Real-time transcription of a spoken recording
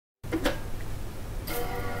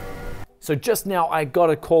So just now I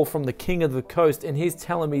got a call from the King of the Coast and he's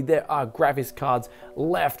telling me there are graphics cards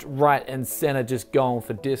left, right and center just going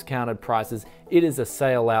for discounted prices. It is a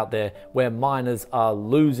sale out there where miners are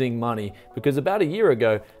losing money because about a year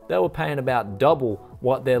ago they were paying about double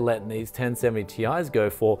what they're letting these 1070 Ti's go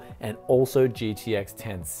for, and also GTX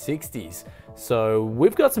 1060s. So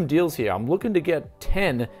we've got some deals here. I'm looking to get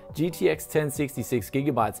 10 GTX 1066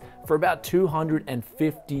 gigabytes for about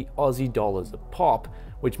 250 Aussie dollars a pop,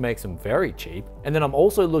 which makes them very cheap. And then I'm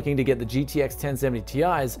also looking to get the GTX 1070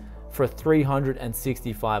 Ti's for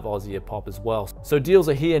 365 Aussie a pop as well. So deals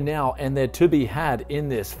are here now and they're to be had in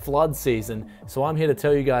this flood season. So I'm here to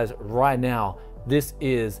tell you guys right now, this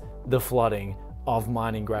is the flooding of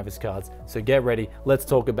mining graphics cards. So get ready, let's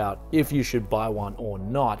talk about if you should buy one or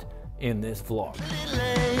not in this vlog.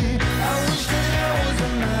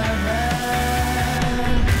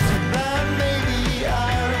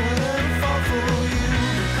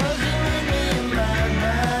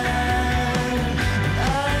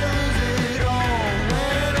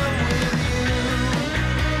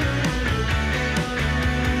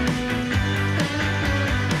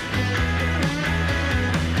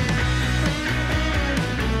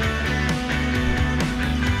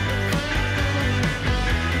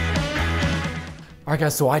 All right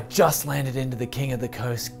guys, so I just landed into the King of the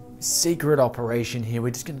Coast secret operation here.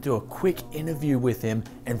 We're just gonna do a quick interview with him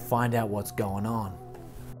and find out what's going on.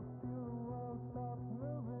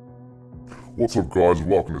 What's up guys,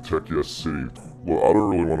 welcome to Tech Yes City. Look, I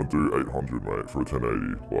don't really want to do 800 mate for a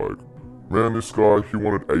 1080. Like, man, this guy, he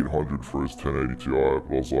wanted 800 for his 1080 Ti,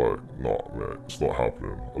 but I was like, nah mate, it's not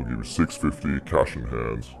happening. I'll give you 650 cash in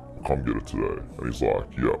hands, I'll come get it today. And he's like,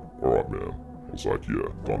 yeah, alright man. I was like, yeah,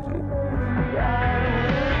 done deal.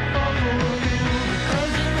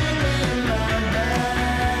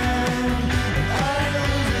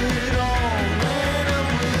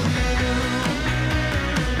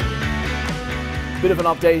 Bit of an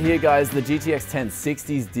update here guys, the GTX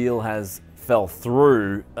 1060s deal has fell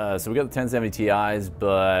through. So we got the 1070 Ti's,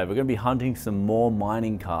 but we're gonna be hunting some more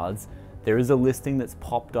mining cards. There is a listing that's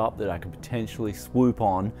popped up that I could potentially swoop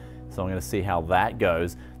on, so I'm gonna see how that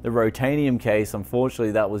goes. The Rotanium case,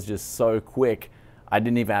 unfortunately, that was just so quick, I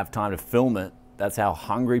didn't even have time to film it. That's how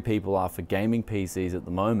hungry people are for gaming PCs at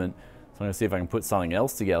the moment. So I'm gonna see if I can put something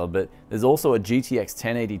else together, but there's also a GTX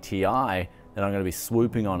 1080 Ti that I'm gonna be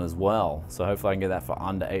swooping on as well. So hopefully I can get that for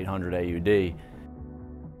under 800 AUD.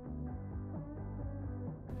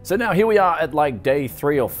 So now here we are at like day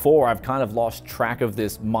 3 or 4. I've kind of lost track of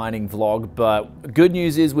this mining vlog, but good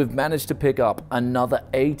news is we've managed to pick up another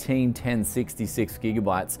 18 1066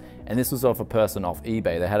 gigabytes, and this was off a person off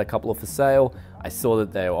eBay. They had a couple for sale. I saw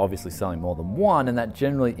that they were obviously selling more than one, and that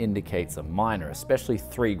generally indicates a miner, especially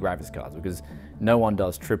 3 graphics cards, because no one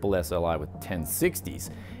does triple SLI with 1060s.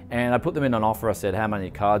 And I put them in an offer. I said, how many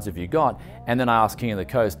cards have you got? And then I asked King of the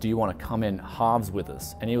Coast, do you want to come in halves with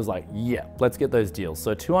us? And he was like, yeah, let's get those deals.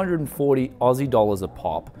 So 240 Aussie dollars a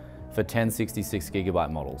pop for 1066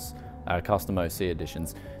 gigabyte models, custom OC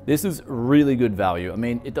editions. This is really good value. I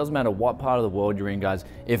mean, it doesn't matter what part of the world you're in, guys.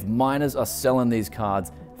 If miners are selling these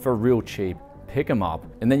cards for real cheap, pick them up,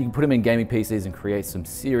 and then you can put them in gaming PCs and create some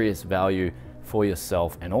serious value for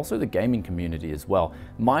yourself and also the gaming community as well.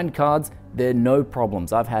 Mined cards, they're no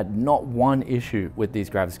problems. I've had not one issue with these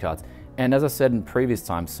graphics cards. And as I said in previous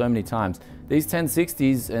times, so many times, these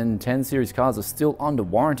 1060s and 10 series cards are still under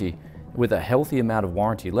warranty with a healthy amount of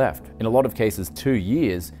warranty left. In a lot of cases, 2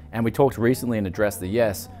 years. And we talked recently and addressed the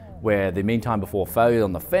Yes, where the mean time before failure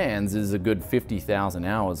on the fans is a good 50,000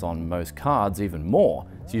 hours on most cards, even more.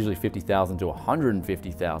 It's usually 50,000 to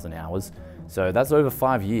 150,000 hours. So that's over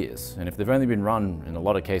 5 years. And if they've only been run in a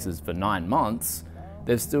lot of cases for 9 months,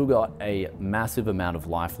 they've still got a massive amount of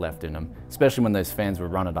life left in them, especially when those fans were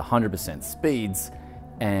run at 100% speeds,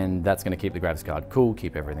 and that's gonna keep the graphics card cool,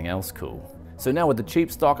 keep everything else cool. So now with the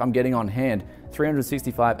cheap stock I'm getting on hand,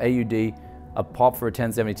 365 AUD a pop for a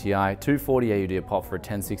 1070 Ti, 240 AUD a pop for a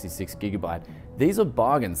 1066 gigabyte. These are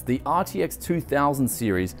bargains. The RTX 2000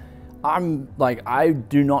 series, I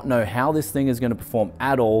do not know how this thing is gonna perform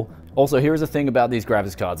at all. Also, here's the thing about these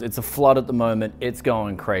graphics cards. It's a flood at the moment, it's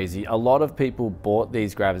going crazy. A lot of people bought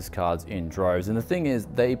these graphics cards in droves, and the thing is,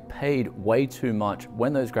 they paid way too much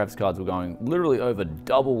when those graphics cards were going literally over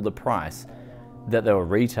double the price that they were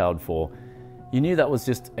retailed for. You knew that was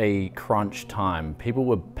just a crunch time. People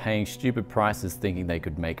were paying stupid prices thinking they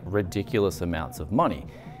could make ridiculous amounts of money.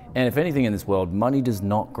 And if anything in this world, money does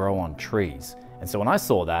not grow on trees. And so when I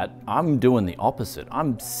saw that, I'm doing the opposite.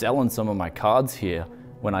 I'm selling some of my cards here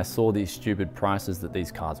when I saw these stupid prices that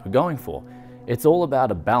these cards were going for. It's all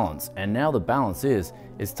about a balance, and now the balance is,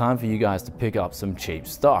 it's time for you guys to pick up some cheap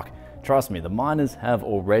stock. Trust me, the miners have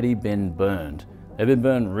already been burned. They've been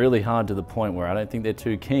burned really hard to the point where I don't think they're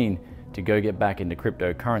too keen to go get back into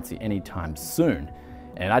cryptocurrency anytime soon.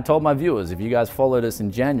 And I told my viewers, if you guys followed us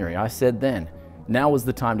in January, I said then, now was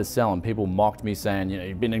the time to sell, and people mocked me saying, you know,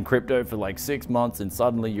 you've been in crypto for like 6 months and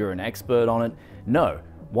suddenly you're an expert on it. No,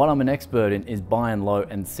 what I'm an expert in is buying low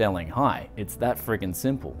and selling high. It's that freaking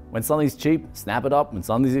simple. When something's cheap, snap it up. When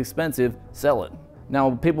something's expensive, sell it.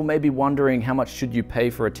 Now, people may be wondering how much should you pay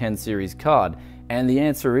for a 10 series card? And the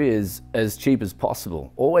answer is as cheap as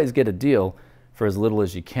possible. Always get a deal for as little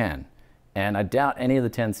as you can. And I doubt any of the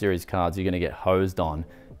 10 series cards you're gonna get hosed on.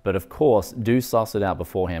 But of course, do suss it out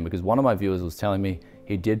beforehand, because one of my viewers was telling me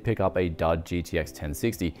he did pick up a dud GTX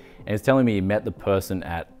 1060, and he's telling me he met the person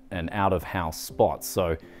at an out-of-house spot.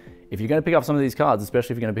 So if you're gonna pick up some of these cards,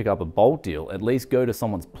 especially if you're gonna pick up a bulk deal, at least go to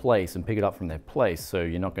someone's place and pick it up from their place so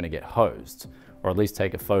you're not gonna get hosed, or at least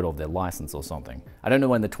take a photo of their license or something. I don't know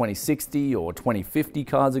when the 2060 or 2050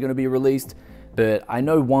 cards are gonna be released, but I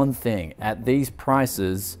know one thing, at these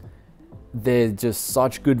prices, they're just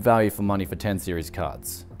such good value for money for 10 series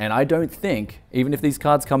cards. And I don't think, even if these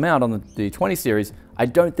cards come out on the 20 series, I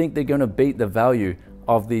don't think they're gonna beat the value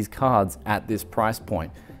of these cards at this price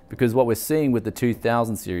point. Because what we're seeing with the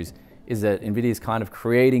 2000 series is that NVIDIA is kind of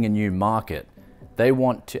creating a new market. They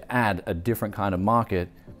want to add a different kind of market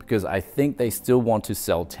because I think they still want to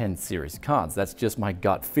sell 10 series cards. That's just my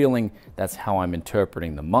gut feeling. That's how I'm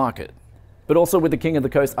interpreting the market. But also with the King of the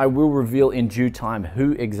Coast, I will reveal in due time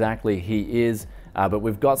who exactly he is. But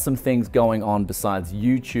we've got some things going on besides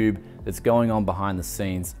YouTube that's going on behind the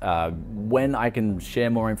scenes. When I can share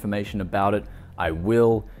more information about it, I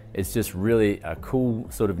will. It's just really a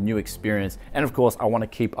cool sort of new experience. And of course, I want to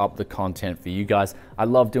keep up the content for you guys. I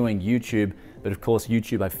love doing YouTube, but of course,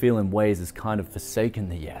 YouTube, I feel in ways is kind of forsaken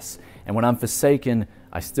the yes. And when I'm forsaken,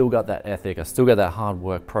 I still got that ethic. I still got that hard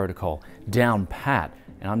work protocol down pat.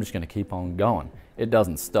 And I'm just gonna keep on going. It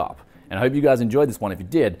doesn't stop. And I hope you guys enjoyed this one. If you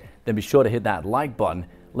did, then be sure to hit that like button.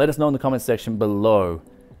 Let us know in the comment section below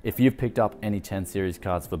if you've picked up any 10 series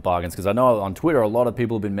cards for bargains, because I know on Twitter, a lot of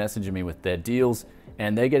people have been messaging me with their deals,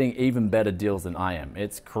 and they're getting even better deals than I am.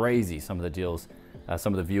 It's crazy, some of the deals,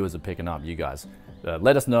 some of the viewers are picking up, you guys.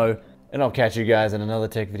 Let us know, and I'll catch you guys in another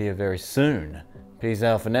tech video very soon. Peace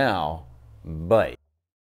out for now. Bye.